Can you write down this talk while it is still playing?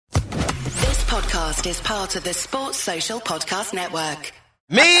podcast is part of the Sports Social Podcast Network.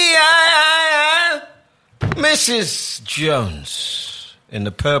 Mrs. Jones in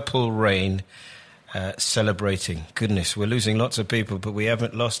the purple rain, celebrating. Goodness, we're losing lots of people, but we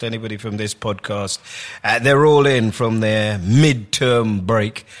haven't lost anybody from this podcast. They're all in from their mid-term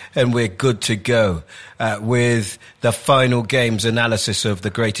break, and we're good to go with the final games analysis of the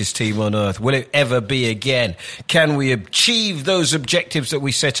greatest team on earth. Will it ever be again? Can we achieve those objectives that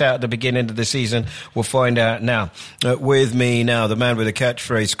we set out at the beginning of the season? We'll find out now. With me now, the man with the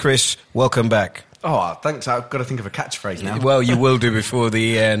catchphrase, Chris, welcome back. Oh, thanks. I've got to think of a catchphrase now. Well, you will do before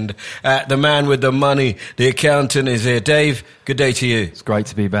the end. The man with the money, the accountant, is here. Dave, good day to you. It's great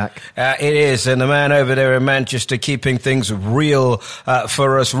to be back. It is. And the man over there in Manchester keeping things real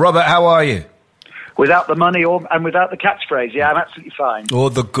for us. Robert, how are you? Without the money and without the catchphrase, yeah, I'm absolutely fine.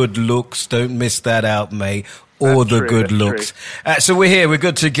 Or the good looks. Don't miss that out, mate. Or the good looks. So we're here. We're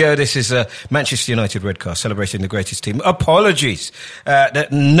good to go. This is a Manchester United Redcast celebrating the greatest team. Apologies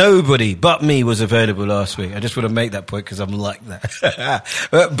that nobody but me was available last week. I just want to make that point because I'm like that.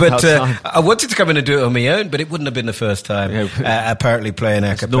 but I wanted to come in and do it on my own, but it wouldn't have been the first time. Apparently playing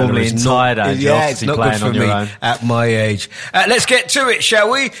a cappella. Normally in tired age. Yeah, it's not good for me at my age. Let's get to it,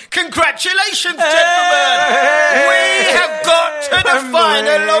 shall we? Congratulations, gentlemen! We have got to the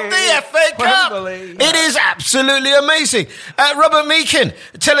final of the FA Cup. It is absolutely amazing. Robert Meakin,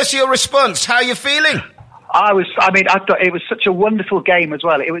 tell us your response. How are you feeling? I thought it was such a wonderful game as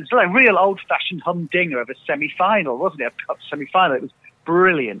well. It was like a real old-fashioned humdinger of a semi-final, wasn't it? A cup semi-final. It was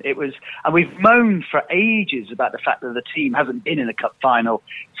brilliant. And we've moaned for ages about the fact that the team hasn't been in a cup final,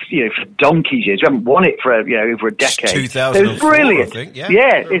 for donkey's years. We haven't won it for over a decade. 2004, it was brilliant. I think.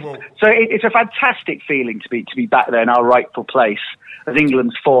 Yeah. It's a fantastic feeling to be back there in our rightful place as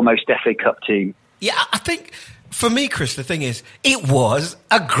England's foremost FA Cup team. Yeah, I think, for me, Chris, the thing is, it was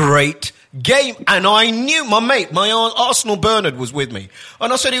a great game. And I knew, my Arsenal Bernard was with me.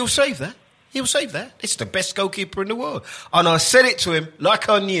 And I said, he'll save that. He'll save that. It's the best goalkeeper in the world. And I said it to him like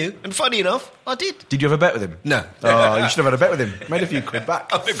I knew. And funny enough, I did. Did you have a bet with him? No. Oh, you should have had a bet with him. Made a few quid back.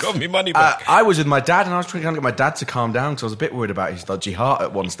 I've got me money back. I was with my dad, and I was trying to get my dad to calm down because I was a bit worried about his dodgy heart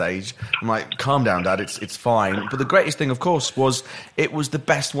at one stage. I'm like, calm down, Dad, it's fine. But the greatest thing, of course, was it was the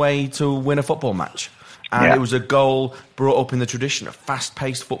best way to win a football match. And it was a goal brought up in the tradition of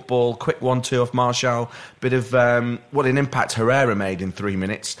fast-paced football, quick 1-2 off Martial, bit of what an impact Herrera made in 3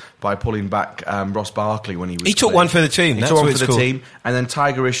 minutes by pulling back Ross Barkley when he was. He took one for the team. He took one for the team, and then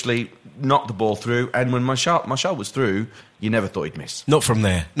tigerish knocked the ball through. And when Martial was through, you never thought he'd miss. Not from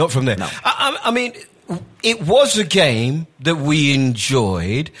there. No. I mean, it was a game that we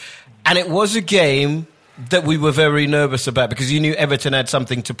enjoyed, and it was a game that we were very nervous about because you knew Everton had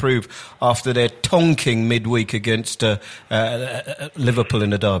something to prove after their tonking midweek against Liverpool in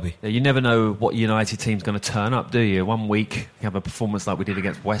the derby. Yeah, you never know what United team's going to turn up, do you? One week you have a performance like we did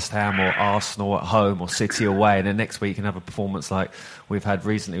against West Ham or Arsenal at home or City away, and then next week you can have a performance like we've had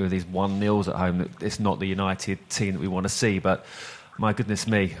recently with these 1-0s at home. It's not the United team that we want to see, but my goodness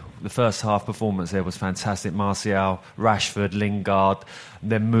me, the first half performance there was fantastic. Martial, Rashford, Lingard,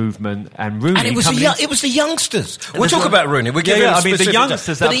 their movement, and Rooney. And it was the youngsters. We'll talk about Rooney. We're giving the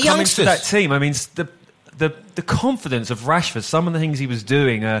youngsters that have come into that team. I mean, the confidence of Rashford, some of the things he was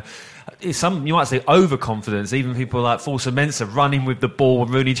doing, you might say overconfidence. Even people like Forza Mensah running with the ball,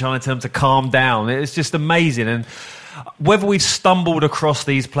 and Rooney trying to tell him to calm down. It's just amazing. And whether we've stumbled across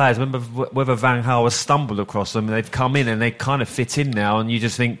these players, remember whether Van Gaal has stumbled across them, they've come in and they kind of fit in now, and you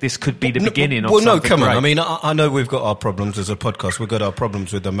just think this could be the beginning of something great. Come on. I mean, I know we've got our problems as a podcast. We've got our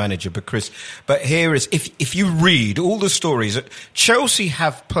problems with the manager, but here is, if you read all the stories, Chelsea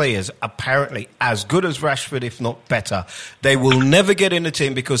have players apparently as good as Rashford, if not better. They will never get in the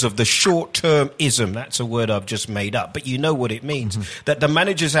team because of the short-termism. That's a word I've just made up, but you know what it means. Mm-hmm. That the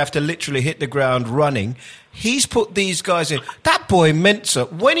managers have to literally hit the ground running. He's put these guys in. That boy Mensah,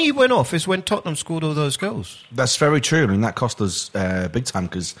 when he went off, is when Tottenham scored all those goals. That's very true. I mean, that cost us big time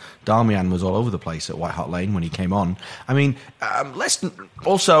because Darmian was all over the place at White Hart Lane when he came on. I mean,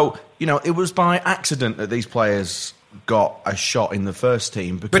 it was by accident that these players got a shot in the first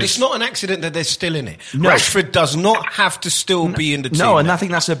team. But it's not an accident that they're still in it. No. Rashford does not have to still be in the team. No, and I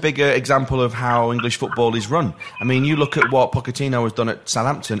think that's a bigger example of how English football is run. I mean, you look at what Pochettino has done at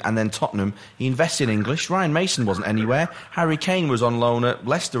Southampton and then Tottenham. He invested in English. Ryan Mason wasn't anywhere. Harry Kane was on loan at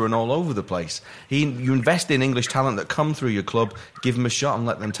Leicester and all over the place. You invest in English talent that come through your club, give them a shot and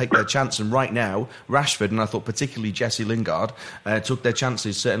let them take their chance. And right now, Rashford, and I thought particularly Jesse Lingard, took their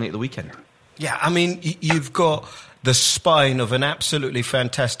chances, certainly at the weekend. Yeah, I mean, you've got the spine of an absolutely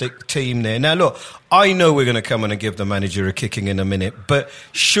fantastic team there. Now, look, I know we're going to come on and give the manager a kicking in a minute, but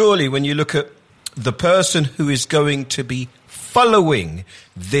surely when you look at the person who is going to be following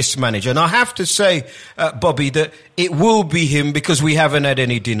this manager. And I have to say, Bobby, that it will be him because we haven't had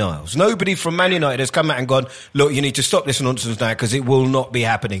any denials. Nobody from Man United has come out and gone, look, you need to stop this nonsense now because it will not be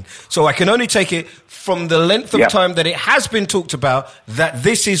happening. So I can only take it from the length of time that it has been talked about that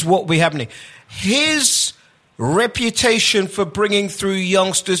this is what will be happening. His reputation for bringing through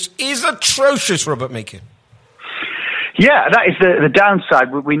youngsters is atrocious, Robert Meakin. Yeah, that is the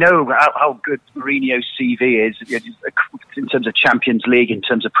downside. We know how good Mourinho's CV is in terms of Champions League, in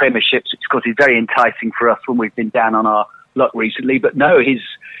terms of premierships. Of course, he's very enticing for us when we've been down on our luck recently. But no,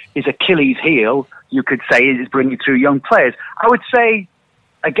 his Achilles heel, you could say, is bringing through young players. I would say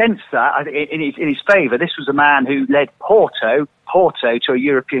against that, in his favour, this was a man who led Porto to a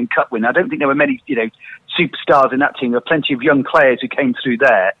European Cup win. I don't think there were many, superstars in that team. There were plenty of young players who came through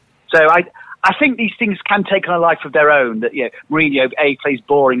there. So I think these things can take on a life of their own. That Mourinho A, plays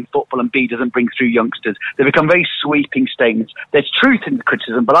boring football and B, doesn't bring through youngsters. They become very sweeping statements. There's truth in the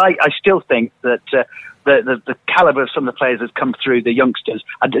criticism, but I still think that the calibre of some of the players that's come through, the youngsters,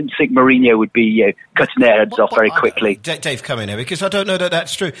 I didn't think Mourinho would be cutting their heads off very quickly. Dave, come in here, because I don't know that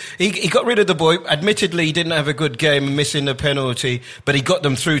that's true. He got rid of the boy. Admittedly, he didn't have a good game, missing the penalty, but he got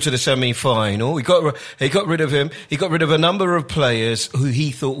them through to the semi-final. He got rid of him. He got rid of a number of players who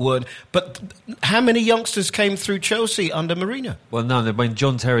he thought weren't. But how many youngsters came through Chelsea under Mourinho? Well, none. When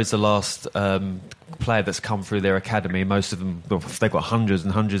John Terry's the last player that's come through their academy, most of them, they've got hundreds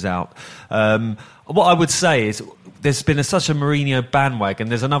and hundreds out. What I would say is there's been such a Mourinho bandwagon.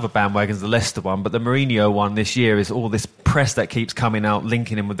 There's another bandwagon, the Leicester one, but the Mourinho one this year is all this press that keeps coming out,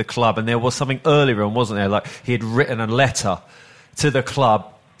 linking him with the club. And there was something earlier on, wasn't there? Like he had written a letter to the club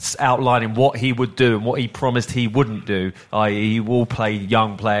outlining what he would do and what he promised he wouldn't do, i.e. he will play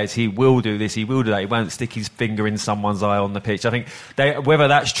young players, he will do this, he will do that, he won't stick his finger in someone's eye on the pitch. I think whether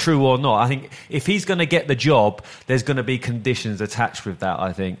that's true or not, I think if he's going to get the job, there's going to be conditions attached with that,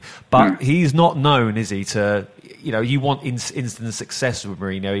 I think. But he's not known, is he, to... you want instant success with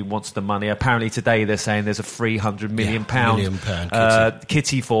Mourinho. He wants the money. Apparently today they're saying there's a £300 million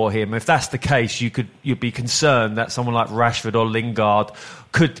kitty for him. If that's the case, you'd be concerned that someone like Rashford or Lingard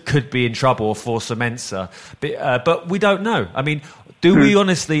could be in trouble, or force Mensa. But we don't know. I mean, do we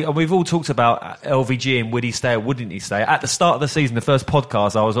honestly, and we've all talked about LVG and would he stay or wouldn't he stay? At the start of the season, the first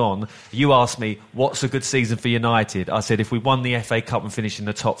podcast I was on, you asked me, what's a good season for United? I said, if we won the FA Cup and finished in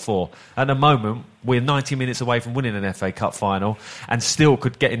the top four. At the moment, we're 90 minutes away from winning an FA Cup final and still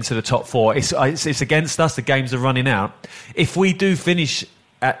could get into the top four. It's against us, the games are running out. If we do finish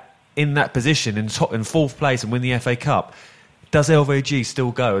in that position, in fourth place and win the FA Cup, does LVG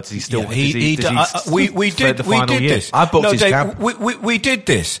still go? Or does he still? We did this. I booked his cab. We did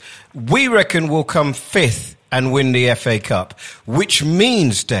this. We reckon we'll come fifth and win the FA Cup, which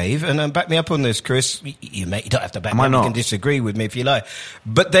means, Dave, and back me up on this, Chris, you don't have to back me up, you can disagree with me if you like,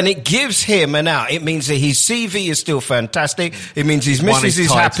 but then it gives him an out. It means that his CV is still fantastic. It means his missus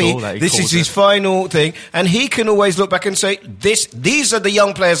is happy. This is his final thing, and he can always look back and say, these are the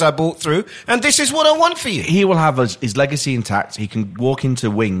young players I brought through, and this is what I want for you. He will have his legacy intact. He can walk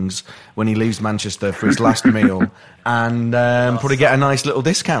into Wings when he leaves Manchester for his last meal and probably get a nice little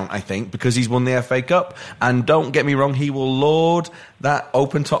discount, I think, because he's won the FA Cup. And don't get me wrong, he will laud that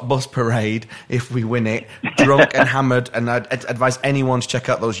open-top bus parade if we win it, drunk and hammered. And I'd advise anyone to check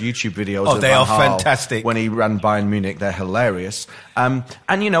out those YouTube videos. Oh, they are fantastic. When he ran Bayern Munich, they're hilarious. And,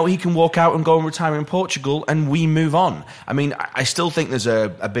 he can walk out and go and retire in Portugal and we move on. I mean, I still think there's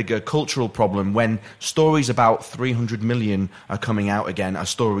a bigger cultural problem when stories about 300 million are coming out again, are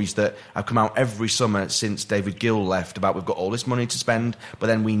stories that have come out every summer since David Gill left about we've got all this money to spend, but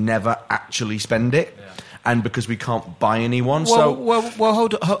then we never actually spend it. Yeah. And because we can't buy anyone, well,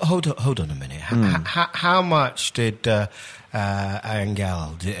 hold on a minute. How much did Angal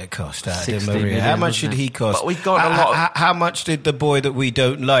cost? How much did he cost? But we've got a lot. How much did the boy that we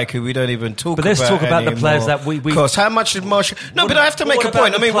don't like, who we don't even talk about? But let's talk about the players that we cost. How much did Martial? No, but I have to make a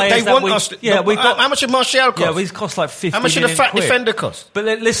point. I mean, they want us. How much did Martial cost? Yeah, he's cost like 50 How much did a fat defender cost? But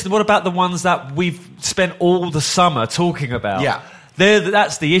listen, what about the ones that we've spent all the summer talking about? Yeah.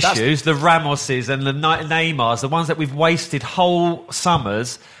 That's the issues, the Ramoses and the Neymars, the ones that we've wasted whole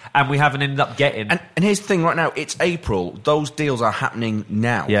summers and we haven't ended up getting. And here's the thing, right now, it's April. Those deals are happening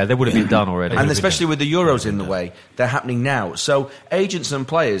now. Yeah, they would have been done already. And especially with the Euros in the way, they're happening now. So agents and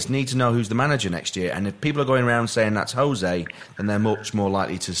players need to know who's the manager next year. And if people are going around saying that's Jose, then they're much more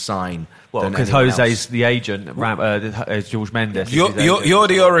likely to sign. Well, because Jose's the agent, George Mendes. You're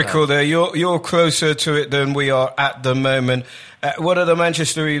the oracle there. You're closer to it than we are at the moment. What are the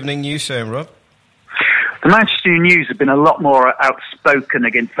Manchester Evening News saying, Rob? the Manchester News have been a lot more outspoken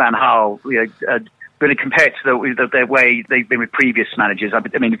against Van Gaal, really compared to the way they've been with previous managers. I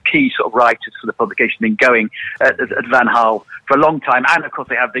mean, the key sort of writers for the publication have been going at Van Gaal for a long time. And, of course,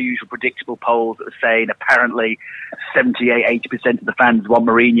 they have the usual predictable polls that are saying apparently 78-80% of the fans want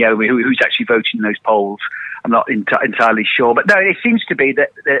Mourinho. Who's actually voting in those polls? I'm not entirely sure. But, no, it seems to be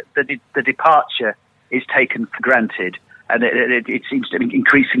that the departure is taken for granted. And it seems to be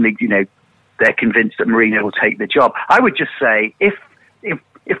increasingly, they're convinced that Mourinho will take the job. I would just say, if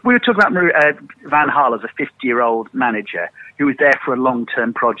we were talking about Van Gaal as a 50-year-old manager who was there for a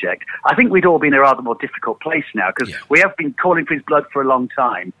long-term project, I think we'd all be in a rather more difficult place now, because we have been calling for his blood for a long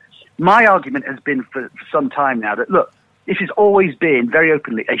time. My argument has been for some time now that, look, this has always been, very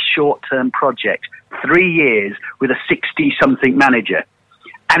openly, a short-term project, 3 years with a 60-something manager.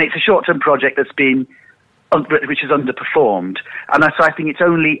 And it's a short-term project which has underperformed, and so I think it's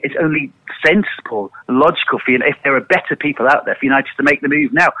only sensible, logical for if there are better people out there for United to make the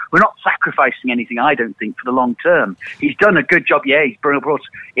move now. We're not sacrificing anything, I don't think, for the long term. He's done a good job. He's brought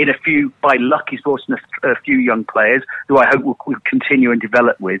in a few by luck. He's brought in a few young players who I hope will continue and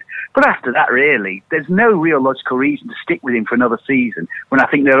develop with. But after that, really, there's no real logical reason to stick with him for another season when I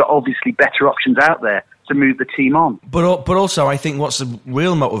think there are obviously better options out there to move the team on. But also, I think what's the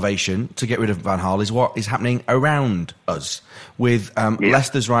real motivation to get rid of Van Gaal is what is happening around us, with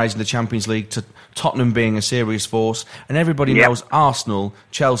Leicester's rise in the Champions League, to Tottenham being a serious force, and everybody knows Arsenal,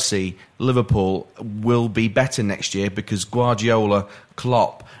 Chelsea, Liverpool will be better next year because Guardiola,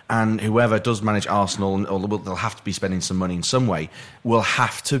 Klopp, and whoever does manage Arsenal, or they'll have to be spending some money in some way, will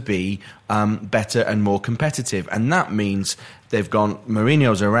have to be better and more competitive. And that means they've gone,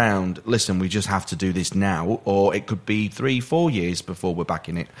 Mourinho's around, listen, we just have to do this now, or it could be 3-4 years before we're back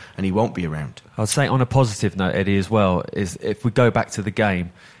in it, and he won't be around. I'd say on a positive note, Eddie, as well, is if we go back to the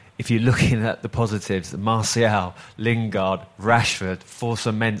game, if you're looking at the positives, Martial, Lingard, Rashford,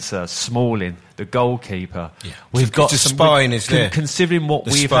 Forza-Mensah, Smalling, the goalkeeper, we've got the spine is there. Considering what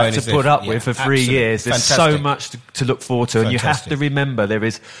we've had to put up with for 3 years, there's so much to look forward to. And you have to remember, in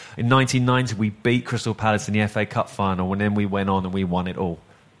 1990 we beat Crystal Palace in the FA Cup final, and then we went on and we won it all.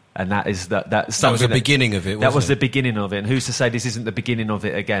 And that was the beginning of it. That was the beginning of it. And who's to say this isn't the beginning of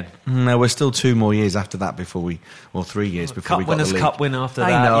it again? No, we're still 2 more years after that or 3 years before we got the league. Cup winner after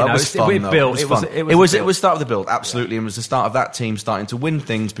that. I know, it was fun. It was the start of the build, absolutely, and it was the start of that team starting to win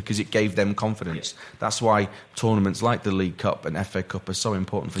things because it gave them confidence. That's why tournaments like the League Cup and FA Cup are so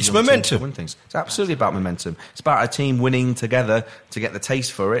important for young teams to win things. It's absolutely about momentum. It's about a team winning together to get the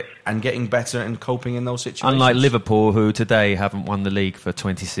taste for it and getting better and coping in those situations. Unlike Liverpool, who today haven't won the league for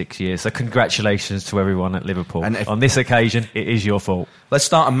 26 years. So congratulations to everyone at Liverpool. And on this occasion, it is your fault. Let's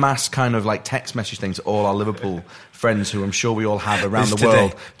start a mass kind of like text message thing to all our Liverpool friends, who I'm sure we all have around the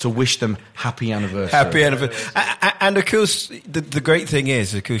world, to wish them happy anniversary. Happy anniversary. And of course, the great thing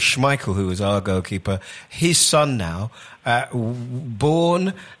is, of course, Schmeichel, who was our goalkeeper, his son now,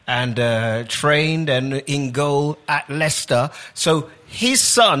 born and trained and in goal at Leicester. So his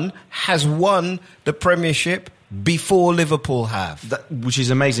son has won the Premiership before Liverpool have. Which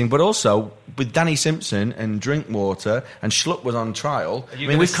is amazing. But also, with Danny Simpson and Drinkwater, and Schlupp was on trial,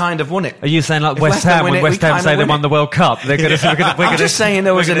 we've kind of won it. Are you saying like West Ham, when West Ham say they won the World Cup? They're going to. I'm just saying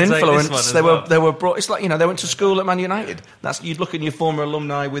there was an influence. They were brought. It's like, they went to school at Man United. You'd look at your former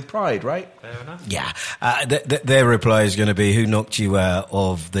alumni with pride, right? Fair enough. Yeah. Their reply is going to be, who knocked you out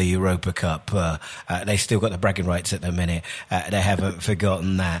of the Europa Cup? They still got the bragging rights at the minute. They haven't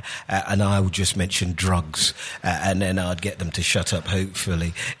forgotten that. And I would just mention drugs. And then I'd get them to shut up,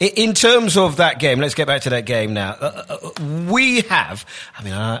 hopefully. In terms of that game, let's get back to that game now. We have,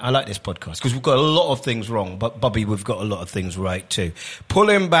 I like this podcast because we've got a lot of things wrong, but Bobby, we've got a lot of things right too.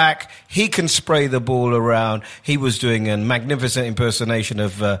 Pull him back. He can spray the ball around. He was doing a magnificent impersonation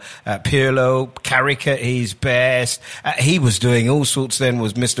of Pirlo, Carrick at his best. He was doing all sorts then,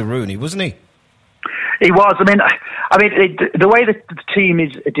 was Mr. Rooney, wasn't he? He was. The way that the team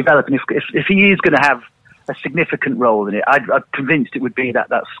is developing, if he is going to have a significant role in it, I'm convinced it would be that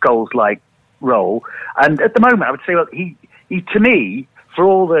Scholes-like role. And at the moment, I would say, he to me, for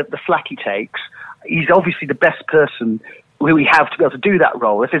all the flack he takes, he's obviously the best person who we have to be able to do that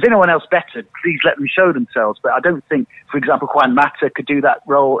role. If there's anyone else better, please let them show themselves. But I don't think, for example, Juan Mata could do that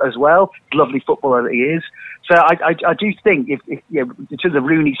role as well. Lovely footballer that he is. So I do think, if in terms of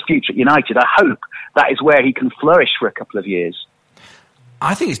Rooney's future at United, I hope that is where he can flourish for a couple of years.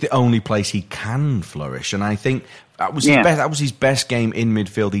 I think it's the only place he can flourish, and I think That was his best game in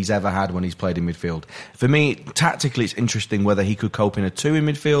midfield he's ever had when he's played in midfield. For me, tactically, it's interesting whether he could cope in a 2 in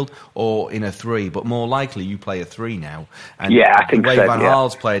midfield or in a 3, but more likely you play a 3 now. And I think the way so, Van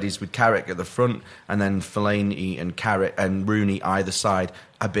Gaal's played is with Carrick at the front and then Fellaini and Carrick and Rooney either side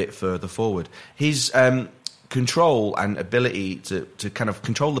a bit further forward. His control and ability to kind of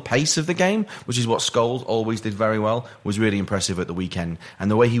control the pace of the game, which is what Scholes always did very well, was really impressive at the weekend. And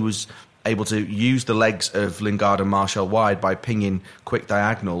the way he was able to use the legs of Lingard and Martial wide by pinging quick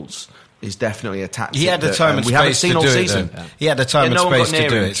diagonals is definitely a tactic. He had the time and space to do it. He had the time and space to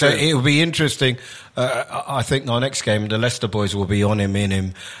do it. So it will be interesting. I think our next game, the Leicester boys will be on him, in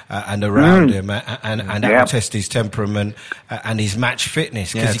him, and around him, and that will test his temperament and his match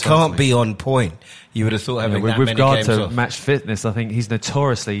fitness, because he can't be on point. You would have thought having that many games off. With regard to match fitness, I think he's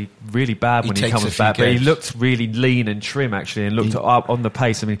notoriously really bad when he comes back. But he looked really lean and trim, actually, and looked up on the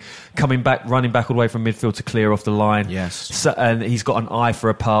pace. I mean, coming back, running back all the way from midfield to clear off the line. Yes. So, and he's got an eye for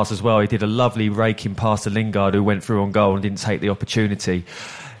a pass as well. He did a lovely raking pass to Lingard, who went through on goal and didn't take the opportunity.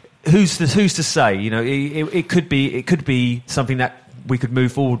 Who's to say? You know, it could be something that we could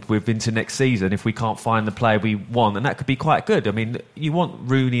move forward with into next season if we can't find the player we want, and that could be quite good. I mean, you want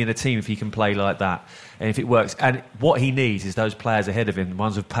Rooney in a team if he can play like that, and if it works. And what he needs is those players ahead of him,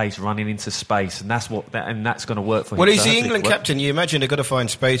 ones with pace, running into space, and that's going to work for him. Well, he's the England captain. You imagine they've got to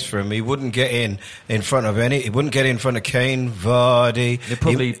find space for him. He wouldn't get in front of any. He wouldn't get in front of Kane, Vardy. He'd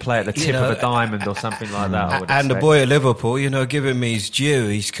probably play at the tip of a diamond or something like that. I would expect. The boy at Liverpool, give him his due.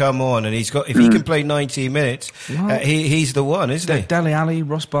 He's come on, and he's got. If he can play 90 minutes, he's the one, isn't he? Dele Alli,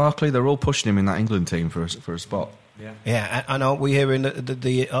 Ross Barkley, they're all pushing him in that England team for a spot. Yeah, and aren't we hearing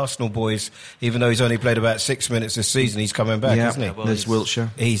the Arsenal boys, even though he's only played about 6 minutes this season, he's coming back, isn't he? Well, there's Wiltshire.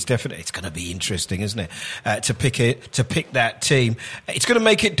 He's definitely. It's going to be interesting, isn't it? To pick that team. It's going to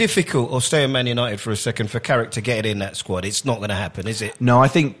make it difficult. Or stay in Man United for a second for Carrick to get in that squad. It's not going to happen, is it? No, I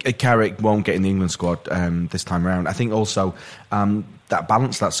think Carrick won't get in the England squad this time around. I think also that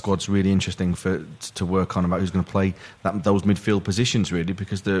balance, that squad's really interesting to work on about who's going to play those midfield positions, really,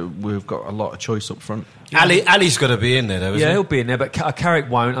 because we've got a lot of choice up front. Ali's got to be in there, though, isn't he? He'll be in there, but Carrick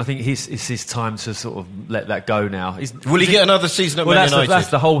won't. I think it's his time to sort of let that go now. Will he get another season at Man United? That's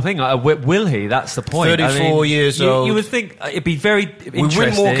the whole thing. Will he? That's the point. 34 years old. You would think it'd be very interesting. We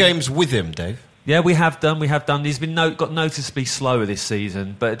win more games with him, Dave. Yeah, we have done. He's been got noticeably slower this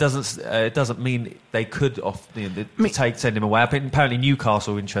season, but it doesn't mean they could send him away. Apparently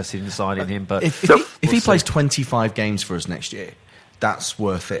Newcastle are interested in signing him, but if he plays 25 games for us next year, that's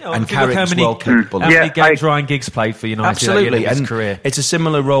worth it. And Carrick's well capable. How many games Ryan Giggs played for United absolutely. In his career? It's a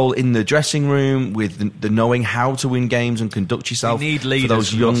similar role in the dressing room with the knowing how to win games and conduct yourself. We need leaders for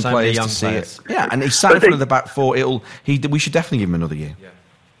those young players to see it. Yeah, and he's sat in front of the back four. We should definitely give him another year. Yeah.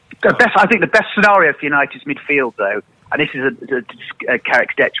 I think the best scenario for United's midfield, though, and this is a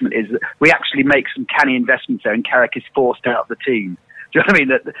Carrick's detriment, is that we actually make some canny investments there, and Carrick is forced out of the team. Do you know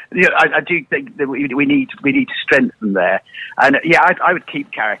what I mean? I do think that we need to strengthen there, and I would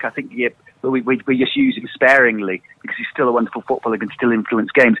keep Carrick. I think we just use him sparingly because he's still a wonderful footballer and can still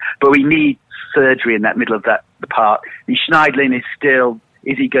influence games, but we need surgery in that middle of the part. And Schneidlin is still.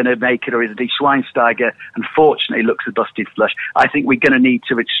 Is he going to make it, or is it Schweinsteiger? Unfortunately, looks a busted flush. I think we're going to need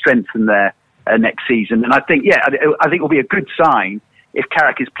to strengthen there next season. And I think, it will be a good sign if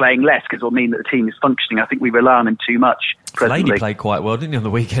Carrick is playing less, because it will mean that the team is functioning. I think we rely on him too much. Fellaini played quite well, didn't he, on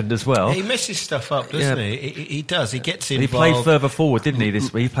the weekend as well? He messes stuff up, doesn't he? He does. He gets involved. He played further forward, didn't he?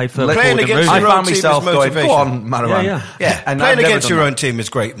 He played further forward than Rooney. I found myself going, go on, Marouane. Yeah. And playing against your own team is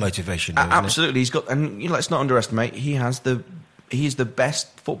great motivation. Absolutely. He's got, and let's not underestimate, he is the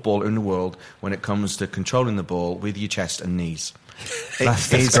best footballer in the world when it comes to controlling the ball with your chest and knees.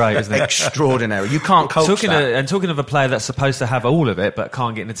 That's great, isn't it? Extraordinary. You can't coach that. Talking of a player that's supposed to have all of it but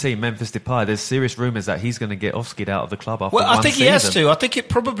can't get in the team, Memphis Depay, there's serious rumours that he's going to get Oskid out of the club after I think season. He has to. I think it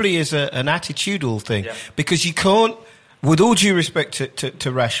probably is an attitudinal thing, because you can't, with all due respect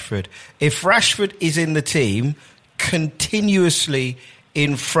to Rashford, if Rashford is in the team continuously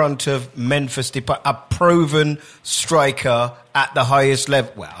in front of Memphis Depay, a proven striker at the highest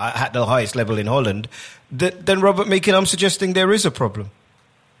level in Holland, then Robert Meakin, I'm suggesting there is a problem.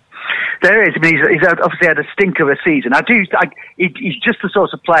 There is. I mean, he's obviously had a stink of a season. He's just the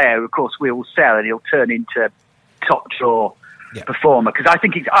sort of player, of course, we will sell, and he'll turn into top draw performer. Because I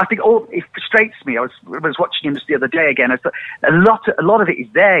think it frustrates me. I was watching him just the other day again. I thought a lot of it is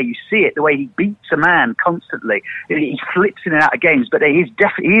there. You see it, the way he beats a man constantly. He flips in and out of games, but he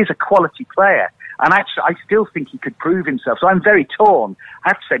is a quality player. And actually, I still think he could prove himself. So I'm very torn.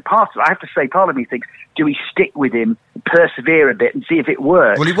 I have to say, part of me thinks do we stick with him, persevere a bit, and see if it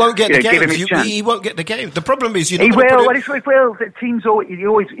works? Well, he won't get the game. Give him his chance. He won't get the game. The problem is, he will. Well, he will. The teams he'll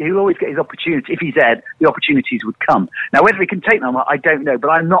always get his opportunity. If he's there, the opportunities would come. Now, whether he can take them, I don't know. But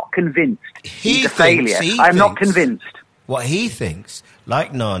I'm not convinced he's a failure. I'm not convinced. What he thinks,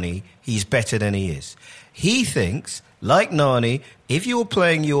 like Nani, he's better than he is. He thinks, like Nani, if you're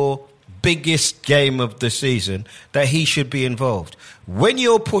playing your biggest game of the season, that he should be involved. When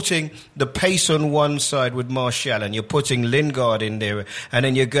you're putting the pace on one side with Martial and you're putting Lingard in there, and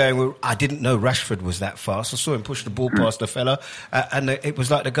then you're going, well, I didn't know Rashford was that fast. I saw him push the ball past the fella, and it was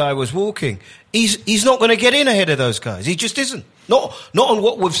like the guy was walking. He's not going to get in ahead of those guys. He just isn't. Not on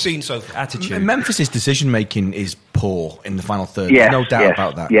what we've seen so far. Attitude. Memphis's decision-making is poor in the final third. There's no doubt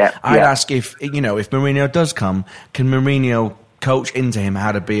about that. I'd ask if Mourinho does come, can Mourinho coach into him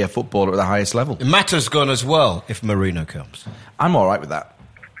how to be a footballer at the highest level? Mata's gone as well if Mourinho comes. I'm all right with that.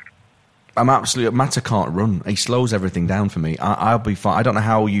 Mata can't run. He slows everything down for me. I'll be fine. I don't know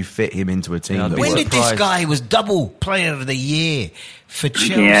how you fit him into a team. When did this guy was double player of the year for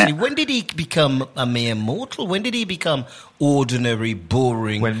Chelsea? Yeah. When did he become a mere mortal? When did he become ordinary,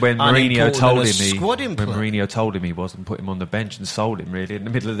 boring? When Mourinho told him he wasn't, put him on the bench and sold him really in the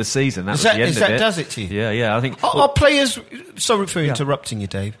middle of the season. That was the end of it. Does it to you? Yeah. I think our players. Sorry for interrupting you,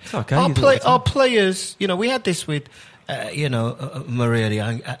 Dave. Okay. Our players. We had this with.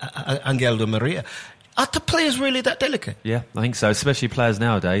 Maria, Angel Di Maria. Are the players really that delicate? Yeah, I think so, especially players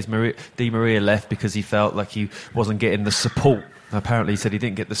nowadays. Di Maria left because he felt like he wasn't getting the support. Apparently he said he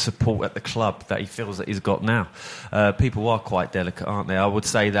didn't get the support at the club that he feels that he's got now. People are quite delicate, aren't they? I would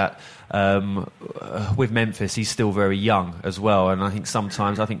say that with Memphis, he's still very young as well. And I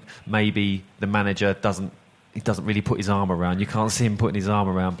think maybe the manager doesn't really put his arm around. You can't see him putting his arm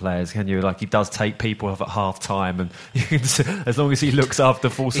around players, can you? Like, he does take people off at half-time, and you can see, as long as he looks after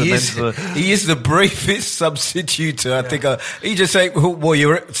full cement... He is the bravest substituter, I think. He just say, well,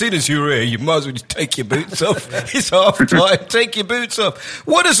 as soon as you're here, you might as well just take your boots off. It's half-time, take your boots off.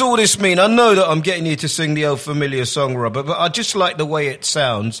 What does all this mean? I know that I'm getting you to sing the old familiar song, Robert, but I just like the way it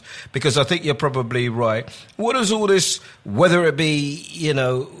sounds, because I think you're probably right. What does all this, whether it be,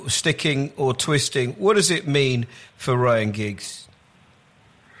 sticking or twisting, what does it mean for Ryan Giggs?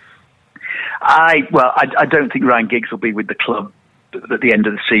 I don't think Ryan Giggs will be with the club at the end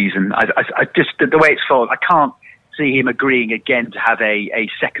of the season. I just, the way it's fallen, I can't see him agreeing again to have a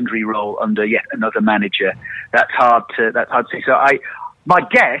secondary role under yet another manager. That's hard to see. So my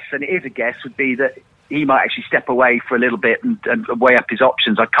guess, and it is a guess, would be that he might actually step away for a little bit and weigh up his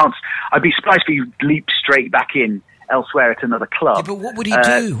options. I'd be surprised if he leaped straight back in elsewhere at another club. Yeah, but what would he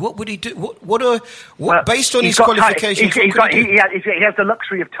do? What would he do? What based on his qualifications? He has the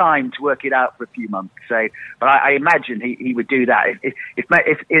luxury of time to work it out for a few months. So, but I imagine he would do that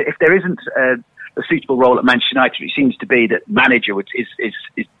if there isn't a suitable role at Manchester United. It seems to be that manager is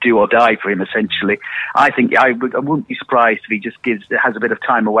do or die for him essentially. I think I wouldn't be surprised if he just has a bit of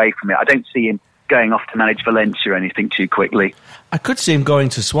time away from it. I don't see him going off to manage Valencia or anything too quickly. I could see him going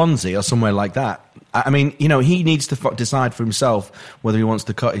to Swansea or somewhere like that. I mean, he needs to decide for himself whether he wants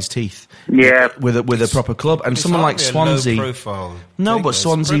to cut his teeth with a proper club. And someone like Swansea, but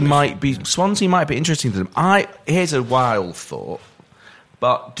Swansea might be interesting to them. Here's a wild thought,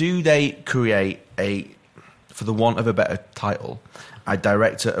 but do they create for the want of a better title, a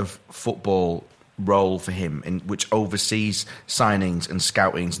director of football role for him, in which oversees signings and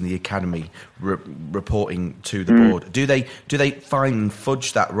scoutings in the academy, reporting to the board? Do they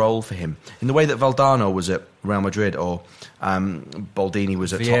fudge that role for him in the way that Valdano was at Real Madrid, or Baldini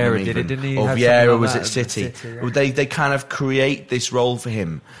was at Tottenham, or Vieira was at City? They kind of create this role for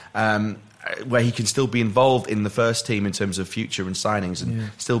him, where he can still be involved in the first team in terms of future and signings,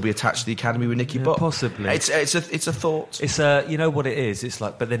 and still be attached to the academy with Nicky Butt. Possibly, it's a thought. It's what it is. It's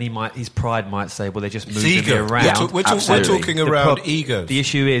like, but then his pride might say, well, they just moved me around. We're talking around egos. The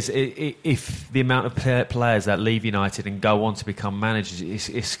issue is if the amount of players that leave United and go on to become managers,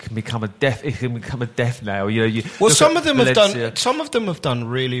 it can become a death nail. Some of them have done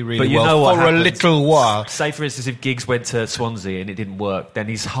really, really well for a little while. Say, for instance, if Giggs went to Swansea and it didn't work, then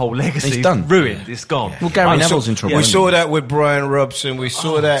his whole legacy ruined. It's gone. Well, Gary Neville's in trouble. We saw that with Brian Robson. We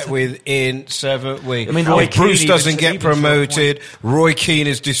saw that with Ian Seventh. Roy Bruce doesn't get promoted. Roy Keane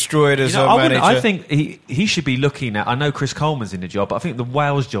is destroyed as our manager. I think he should be looking at. I know Chris Coleman's in the job, but I think the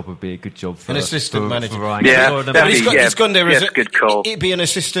Wales job would be a good job for an assistant manager. For Ryan. He's gone there as a good call. He'd be an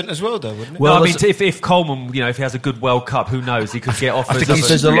assistant as well, though, wouldn't it? Well, I mean, if Coleman, if he has a good World Cup, who knows? He could get offers. I think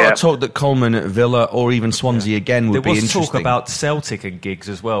there's a lot of talk that Coleman at Villa or even Swansea again would be interesting. There was talk about Celtic and Giggs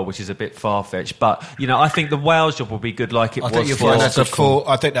as well, which is a bit far-fetched. But, I think the Wales job will be good like it was for...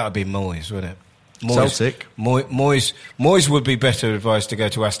 I think that would be Moyes, wouldn't it? Celtic. Moyes would be better advised to go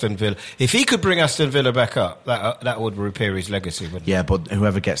to Aston Villa. If he could bring Aston Villa back up, that would repair his legacy, wouldn't it? Yeah, but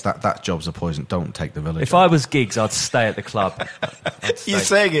whoever gets that job's a poison. Don't take the Villa. If I was Giggs, I'd stay at the club. You're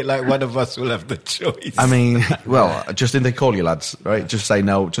saying it like one of us will have the choice. I mean, well, just in they call you lads, right? Just say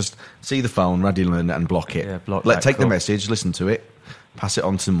no. Just see the phone, Radulin, and block it. Yeah, take the message, listen to it. Pass it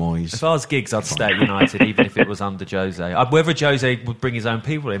on to Moyes. If I was Giggs, I'd stay at United, even if it was under Jose. Whether Jose would bring his own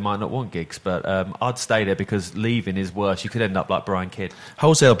people, he might not want Giggs, but I'd stay there because leaving is worse. You could end up like Brian Kidd.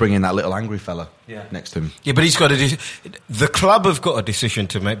 Jose will bring in that little angry fella next to him. Yeah, but he's got the club have got a decision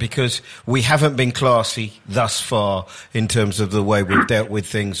to make because we haven't been classy thus far in terms of the way we've dealt with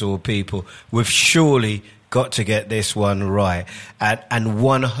things or people. We've surely got to get this one right, and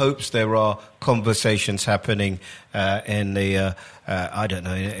one hopes there are conversations happening in the I don't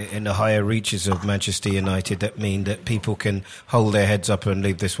know, in the higher reaches of Manchester United that mean that people can hold their heads up and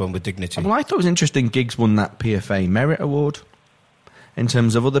leave this one with dignity. Well, I thought it was interesting Giggs won that PFA Merit Award. In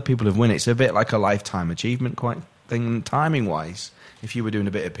terms of other people who've won it, it's a bit like a lifetime achievement thing, timing wise. If you were doing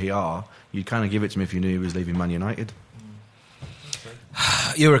a bit of PR, you'd kind of give it to him if you knew he was leaving Man United.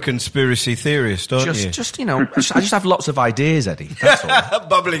 You're a conspiracy theorist, aren't you? Just you know, I just have lots of ideas, Eddie. That's all.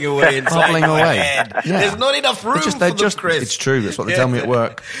 Bubbling away inside my head. Yeah. There's not enough room for them, Chris. It's true. That's what they tell me at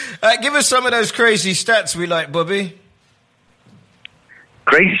work. Give us some of those crazy stats we like, Bobby.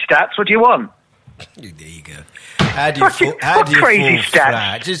 Crazy stats? What do you want? There you go. How do you crazy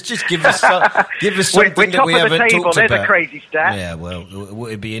stats? Just give us something that we haven't talked about. There's a crazy stat. Yeah, well,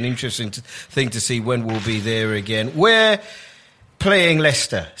 it'd be an interesting thing to see when we'll be there again. We're playing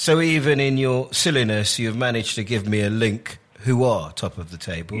Leicester, so even in your silliness, you've managed to give me a link who are top of the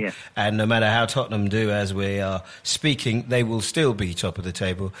table. Yeah. And no matter how Tottenham do as we are speaking, they will still be top of the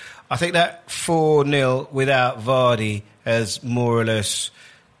table. I think that 4-0 without Vardy has more or less,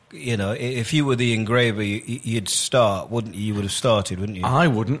 you know, if you were the engraver, you'd start, wouldn't you? You would have started, wouldn't you? I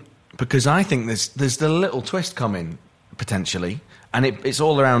wouldn't, because I think there's the little twist coming, potentially, and it's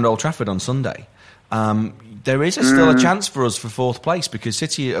all around Old Trafford on Sunday. There is still a chance for us for fourth place because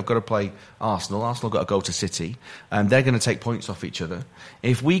City have got to play Arsenal. Arsenal have got to go to City. They're going to take points off each other.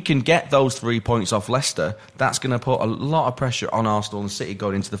 If we can get those 3 points off Leicester, that's going to put a lot of pressure on Arsenal and City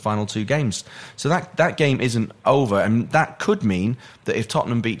going into the final 2 games. So that game isn't over, and that could mean that if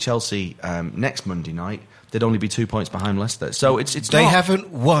Tottenham beat Chelsea next Monday night, they'd only be 2 points behind Leicester. So they haven't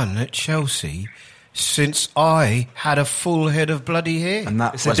won at Chelsea since I had a full head of bloody hair. And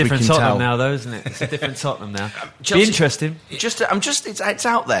it's a different Tottenham now, though, isn't it? It's a different Tottenham now. Chelsea, be interesting. It's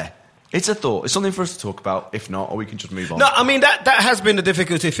out there. It's a thought. It's something for us to talk about. If not, or we can just move on. No, I mean that has been the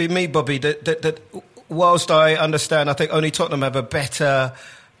difficulty for me, Bobby. That whilst I understand, I think only Tottenham have a better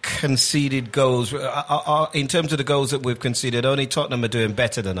conceded goals. In terms of the goals that we've conceded, only Tottenham are doing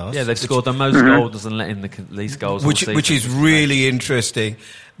better than us. Yeah, they've scored the most goals and letting the least goals, which is really interesting.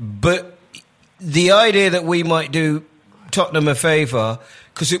 But the idea that we might do Tottenham a favour,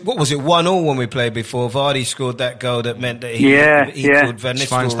 because what was it, 1-1 when we played before? Vardy scored that goal that meant that he equalled Van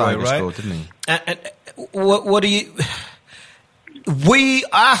Nistelrooy, right? Scored, didn't he? And what do you?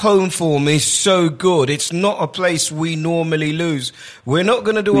 Our home form is so good. It's not a place we normally lose. We're not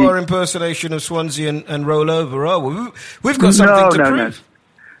going to do our impersonation of Swansea and roll over, are we? We've got something to prove.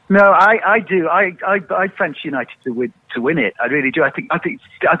 No, I do. I fancy United to win it. I really do. I think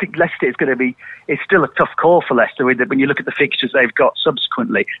Leicester is going to be. It's still a tough call for Leicester when you look at the fixtures they've got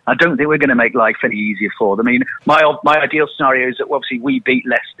subsequently. I don't think we're going to make life any easier for them. I mean, my ideal scenario is that obviously we beat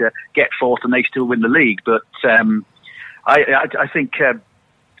Leicester, get fourth, and they still win the league. But I think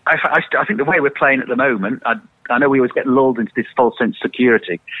the way we're playing at the moment, I know we always get lulled into this false sense of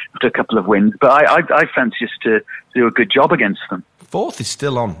security after a couple of wins, but I fancy us to do a good job against them. Fourth is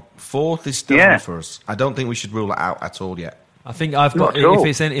still on. On for us. I don't think we should rule it out at all yet. I think I've got.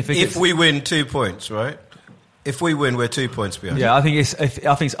 If we win 2 points, right? If we win, we're 2 points behind. Yeah, I think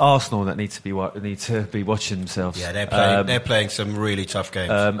it's Arsenal that need to be watching themselves. Yeah, they're playing some really tough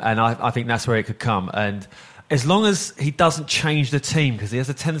games, and I think that's where it could come. And as long as he doesn't change the team, because he has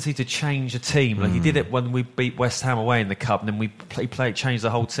a tendency to change a team, like he did it when we beat West Ham away in the cup, and then we changed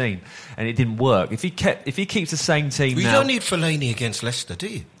the whole team, and it didn't work. If he keeps the same team, you don't need Fellaini against Leicester, do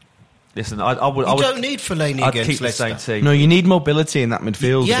you? Listen, I would. You don't need Fellaini against keep Leicester. The same team. No, you need mobility in that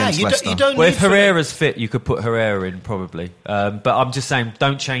midfield against Leicester. You don't well, if Herrera's fit, you could put Herrera in probably. But I'm just saying,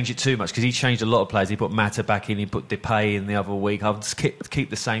 don't change it too much because he changed a lot of players. He put Mata back in, he put Depay in the other week. I'll just keep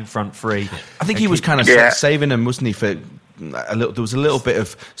the same front three. I think he was kind of saving them, wasn't he? For there was a little bit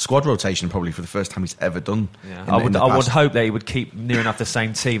of squad rotation probably for the first time he's ever done. Yeah. I would hope that he would keep near enough the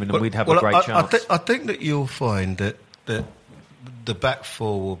same team, and then we'd have a great chance. I think that you'll find that the back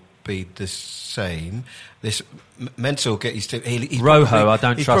four will be the same. This Menzel get his team. Rojo, I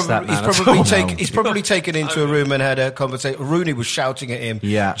don't trust that man. He's probably taken into a room and had a conversation. Rooney was shouting at him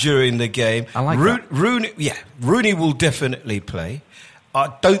during the game. I like that. Rooney will definitely play. I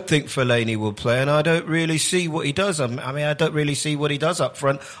don't think Fellaini will play, and I don't really see what he does. I don't really see what he does up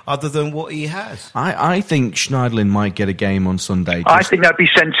front other than what he has. I think Schneiderlin might get a game on Sunday. I think that'd be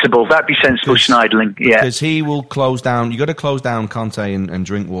sensible. Schneiderlin. Yeah, because he will close down. You got to close down Conte and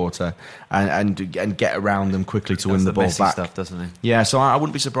Drinkwater and get around them quickly to win the ball back. Stuff, doesn't he? Yeah, so I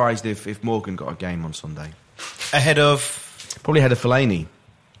wouldn't be surprised if Morgan got a game on Sunday. Ahead of Fellaini.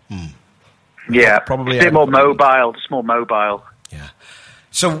 Yeah, probably a bit more mobile. Just more mobile. Yeah.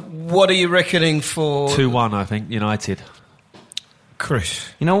 So, what are you reckoning for 2-1? I think United. Chris,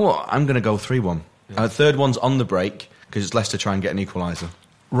 you know what? I'm going to go 3-1. Third one's on the break because it's Leicester try and get an equaliser.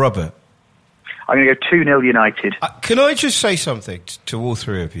 Robert, I'm going to go 2-0 United. Can I just say something to all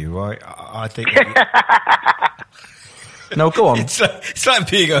three of you? Right? I think. No, go on. It's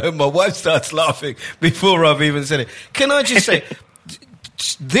like being at home. My wife starts laughing before I've even said it. Can I just say,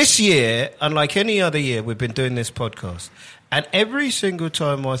 this year, unlike any other year, we've been doing this podcast. And every single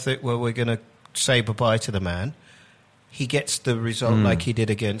time I think, well, we're going to say bye-bye to the man, he gets the result like he did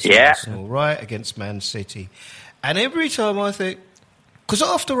against Arsenal, right? Against Man City. And every time I think, because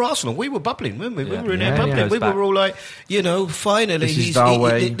after Arsenal, we were bubbling, weren't we? We were in there bubbling. We were all like, finally,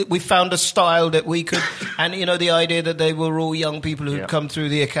 we found a style that we could, and, the idea that they were all young people who'd come through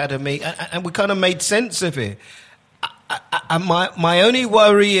the academy, and we kind of made sense of it. And my only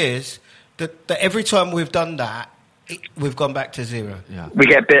worry is that every time we've done that, we've gone back to zero. Yeah. We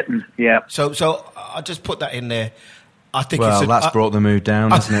get bitten. Yeah. So I'll just put that in there. I think that's brought the mood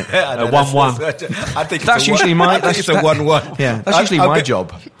down, hasn't it? 1-1. I think that's usually my. It's a 1-1. Yeah, that's usually my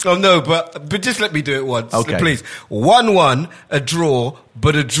job. Oh no, but just let me do it once, okay. Please. 1-1, a draw,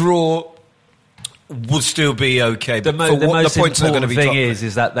 but a draw would still be okay. The most important thing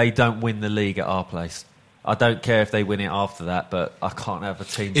is that they don't win the league at our place. I don't care if they win it after that, but I can't have a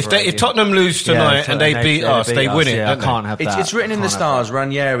team. If Tottenham lose tonight and they beat us, they win it. I can't have that. It's written in the stars.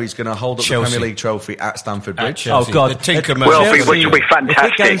 Ranieri's going to hold up Chelsea. the Premier League trophy at Stamford Bridge. Oh God, which will be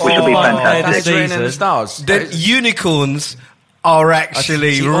fantastic. It's written in the stars. The unicorns are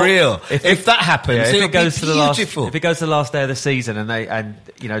actually real. If that happens, if it goes to the last day of the season and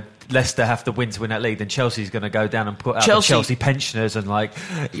Leicester have to win to win that league, then Chelsea's going to go down and put out the Chelsea pensioners and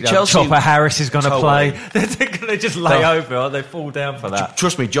Chopper Harris is going to play. They're going to just lay over. They fall down for that.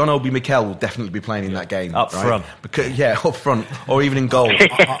 Trust me, John Obi Mikel will definitely be playing in that game up front. Up front, or even in goal,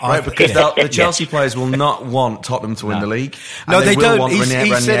 right? Because the Chelsea players will not want Tottenham to win the league. No, they don't. Want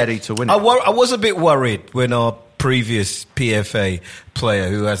Ranieri to win it. I was a bit worried when our previous PFA player,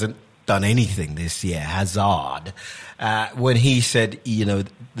 who hasn't done anything this year, Hazard, when he said,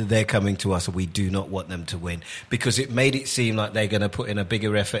 they're coming to us and we do not want them to win, because it made it seem like they're going to put in a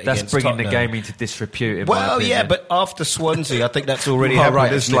bigger effort against Tottenham. That's bringing the game into disrepute, Well, yeah, but after Swansea, I think that's already happened.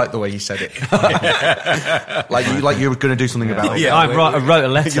 Right, it's like the way you said it. like you were going to do something about it. Yeah, I wrote a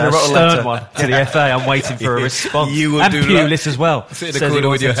letter, a stern one, to the FA. I'm waiting for a response. You will and do Pulis as well. Sit in the corner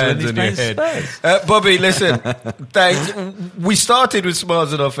with your hands on your head. Bobby, listen, thanks. We started with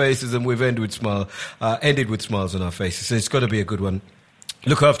smiles on our faces and we've ended with smiles on our faces. So it's got to be a good one.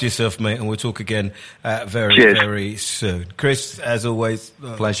 Look after yourself, mate, and we'll talk again very soon. Chris, as always,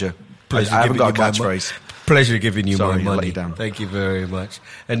 pleasure. I haven't got a catchphrase. Pleasure giving you my money. Let you down. Thank you very much.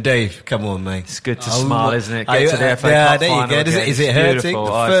 And Dave, come on, mate. It's good to smile, isn't it? Get to the FA Cup there final. You go. Is it hurting? The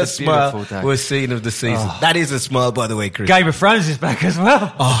first smile day. we're seeing of the season. That is a smile, by the way, Chris. Game of Thrones is back as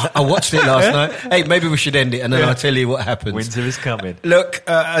well. I watched it last night. Hey, maybe we should end it, and then I'll tell you what happens. Winter is coming. Look,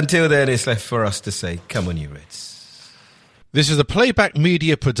 until then, it's left for us to say, come on, you Reds. This is a Playback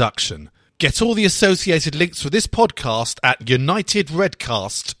Media production. Get all the associated links for this podcast at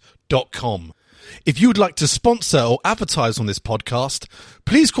unitedredcast.com. If you'd like to sponsor or advertise on this podcast,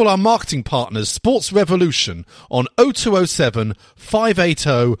 please call our marketing partners Sports Revolution on 0207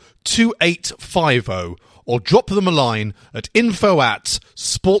 580 2850 or drop them a line at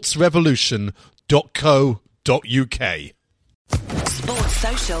info@sportsrevolution.co.uk. Sports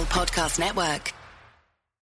Social Podcast Network.